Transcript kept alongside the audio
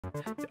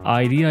The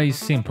idea is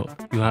simple.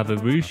 You have a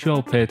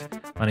virtual pet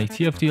on a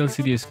TFT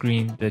LCD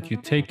screen that you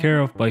take care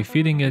of by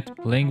feeding it,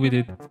 playing with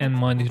it, and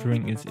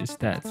monitoring its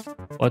stats.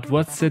 But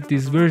what set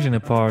this version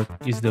apart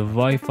is the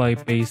Wi-Fi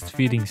based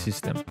feeding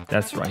system.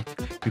 That's right,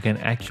 you can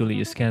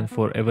actually scan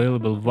for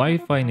available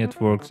Wi-Fi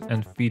networks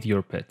and feed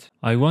your pet.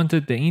 I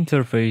wanted the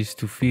interface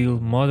to feel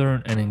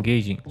modern and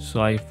engaging,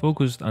 so I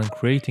focused on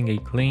creating a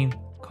clean,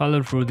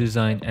 colorful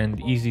design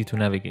and easy to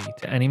navigate.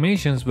 The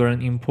animations were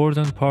an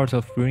important part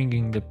of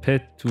bringing the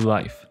pet to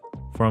life,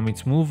 from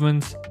its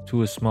movements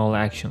to small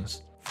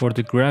actions. For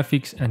the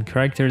graphics and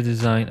character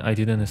design, I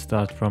didn't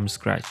start from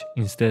scratch.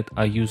 Instead,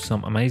 I used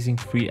some amazing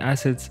free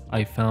assets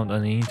I found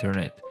on the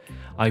internet.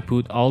 I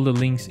put all the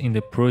links in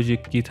the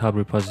project GitHub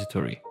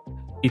repository.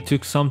 It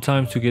took some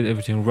time to get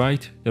everything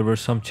right. There were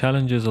some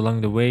challenges along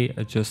the way,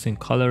 adjusting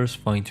colors,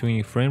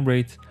 fine-tuning frame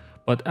rates,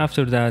 but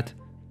after that,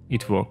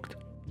 it worked.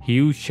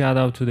 Huge shout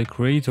out to the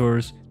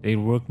creators, their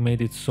work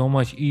made it so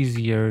much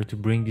easier to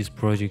bring this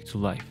project to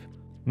life.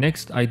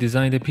 Next, I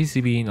designed a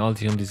PCB in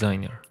Altium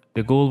Designer.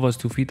 The goal was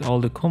to fit all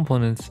the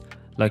components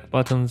like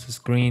buttons,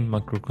 screen,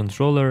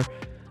 microcontroller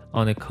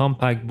on a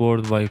compact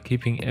board while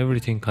keeping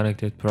everything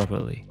connected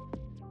properly.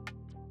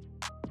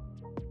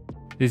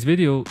 This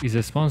video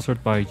is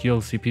sponsored by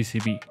GLC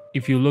PCB.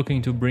 If you're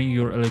looking to bring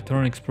your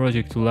electronics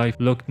project to life,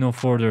 look no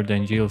further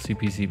than GLC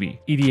PCB.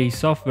 EDA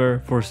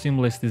software for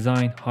seamless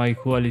design, high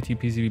quality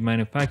PCB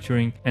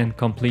manufacturing, and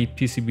complete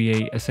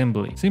PCBA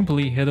assembly.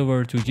 Simply head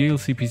over to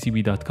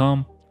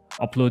glcpcb.com,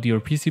 upload your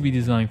PCB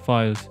design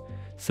files,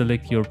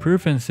 select your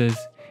preferences,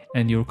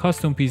 and your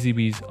custom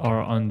PCBs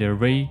are on their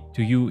way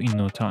to you in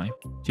no time.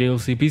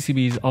 GLC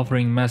PCB is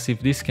offering massive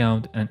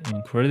discount and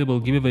incredible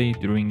giveaway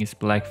during its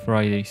Black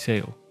Friday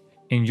sale.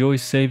 Enjoy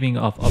saving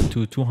of up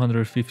to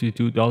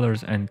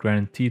 $252 and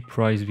guaranteed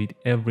prize with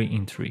every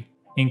entry,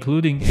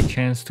 including a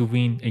chance to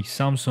win a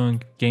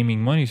Samsung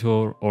gaming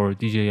monitor or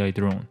DJI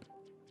drone.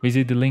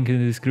 Visit the link in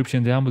the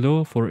description down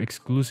below for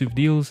exclusive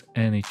deals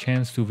and a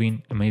chance to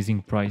win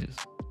amazing prizes.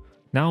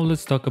 Now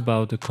let's talk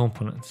about the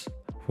components.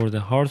 For the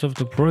heart of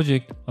the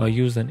project, I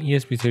used an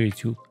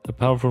ESP32, a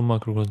powerful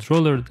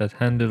microcontroller that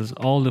handles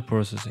all the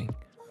processing.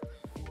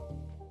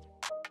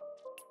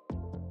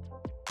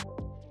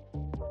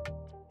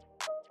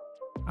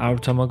 Our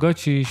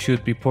Tamagotchi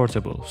should be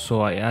portable,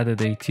 so I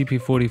added a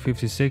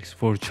TP4056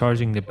 for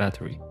charging the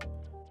battery.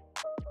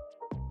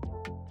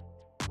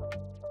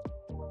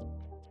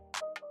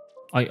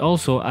 I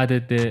also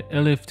added the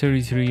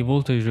LF33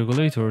 voltage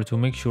regulator to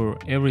make sure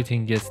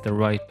everything gets the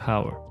right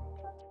power.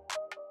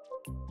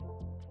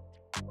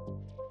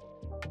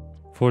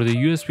 For the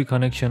USB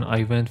connection,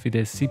 I went with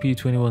a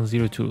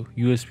CP2102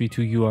 USB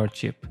to UART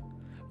chip,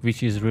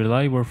 which is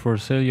reliable for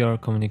cellular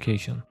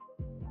communication.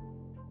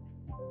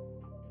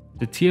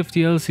 The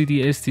TFT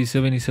LCD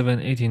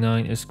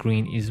ST7789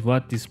 screen is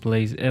what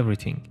displays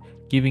everything,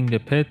 giving the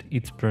pet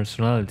its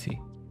personality.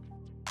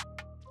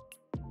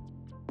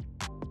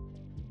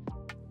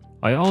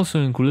 I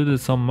also included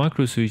some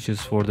micro switches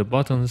for the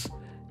buttons,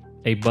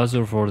 a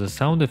buzzer for the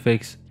sound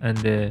effects, and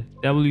the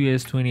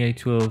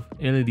WS2812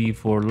 LED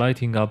for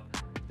lighting up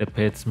the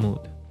pet's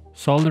mood.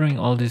 Soldering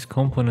all these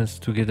components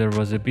together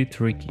was a bit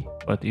tricky,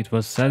 but it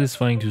was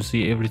satisfying to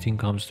see everything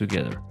comes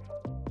together.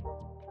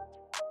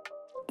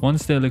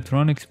 Once the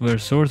electronics were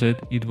sorted,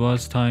 it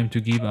was time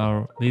to give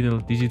our little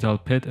digital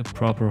pet a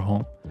proper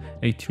home,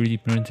 a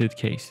 3D printed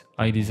case.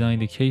 I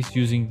designed the case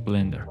using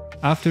Blender.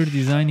 After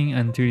designing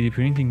and 3D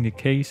printing the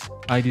case,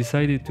 I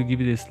decided to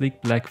give it a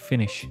slick black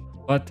finish.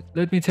 But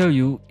let me tell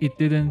you, it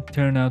didn't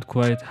turn out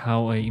quite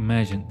how I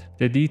imagined.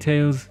 The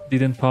details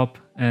didn't pop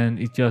and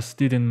it just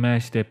didn't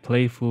match the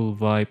playful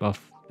vibe of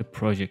the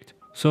project.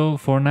 So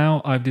for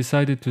now, I've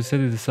decided to set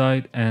it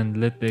aside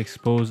and let the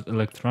exposed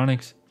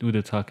electronics do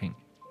the talking.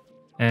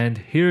 And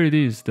here it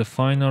is, the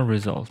final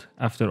result.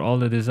 After all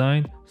the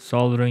design,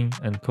 soldering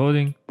and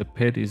coding, the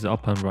pet is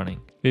up and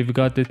running. We've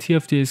got the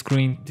TFT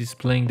screen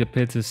displaying the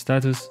pet's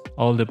status,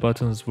 all the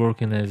buttons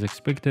working as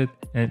expected,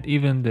 and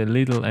even the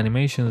little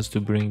animations to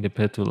bring the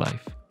pet to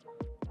life.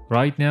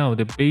 Right now,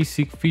 the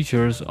basic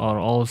features are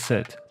all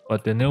set,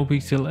 but the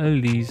NeoPixel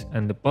LEDs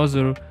and the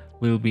buzzer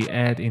will be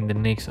added in the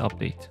next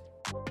update.